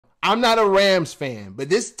I'm not a Rams fan, but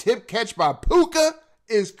this tip catch by Puka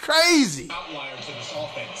is crazy. Outliers in this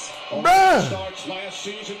offense. Bruh. Starts last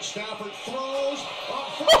season. Stafford throws.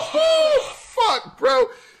 Fuck, bro.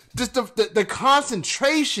 Just the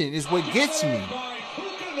concentration is what gets me.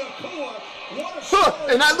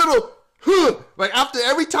 And that little, like after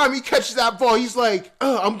every time he catches that ball, he's like,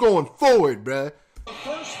 I'm going forward, bruh. The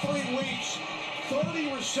first 3 weeks,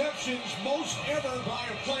 30 receptions, most ever by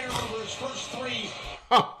a player over his first 3.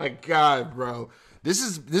 Oh my God, bro. This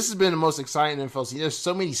has been the most exciting NFL season. There's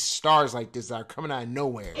so many stars like this that are coming out of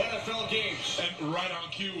nowhere. NFL games. And right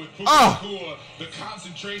on cue with Puka Nacua, the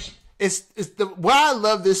concentration. Why I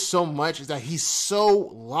love this so much is that he's so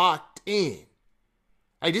locked in.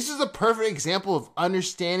 Like, this is a perfect example of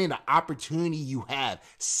understanding the opportunity you have,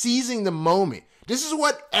 seizing the moment. This is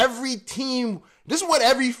what every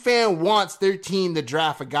fan wants their team to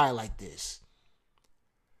draft a guy like this.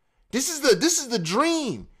 This is the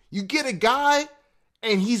dream. You get a guy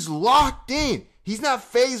and he's locked in. He's not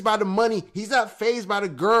fazed by the money. He's not fazed by the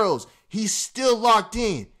girls. He's still locked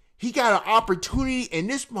in. He got an opportunity and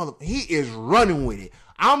this he is running with it.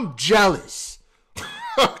 I'm jealous.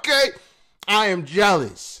 Okay? I am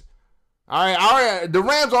jealous. All right. The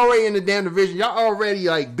Rams already in the damn division. Y'all already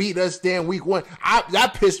like beat us damn week 1.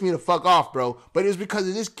 That pissed me the fuck off, bro. But it's because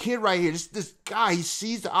of this kid right here. This guy, he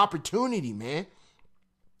sees the opportunity, man.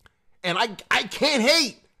 And I can't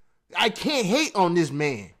hate. I can't hate on this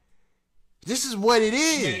man. This is what it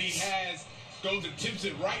is. That he has, goes and tips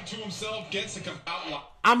it right to himself, gets to come out.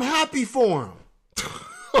 I'm happy for him.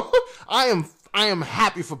 I am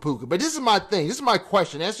happy for Puka. But this is my thing. This is my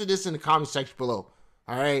question. Answer this in the comment section below.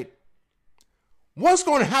 All right. What's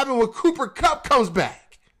going to happen when Cooper Kupp comes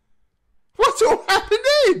back? What's going to happen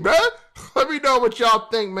then, bro? Let me know what y'all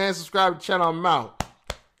think, man. Subscribe to the channel. I'm out.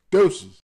 Deuces.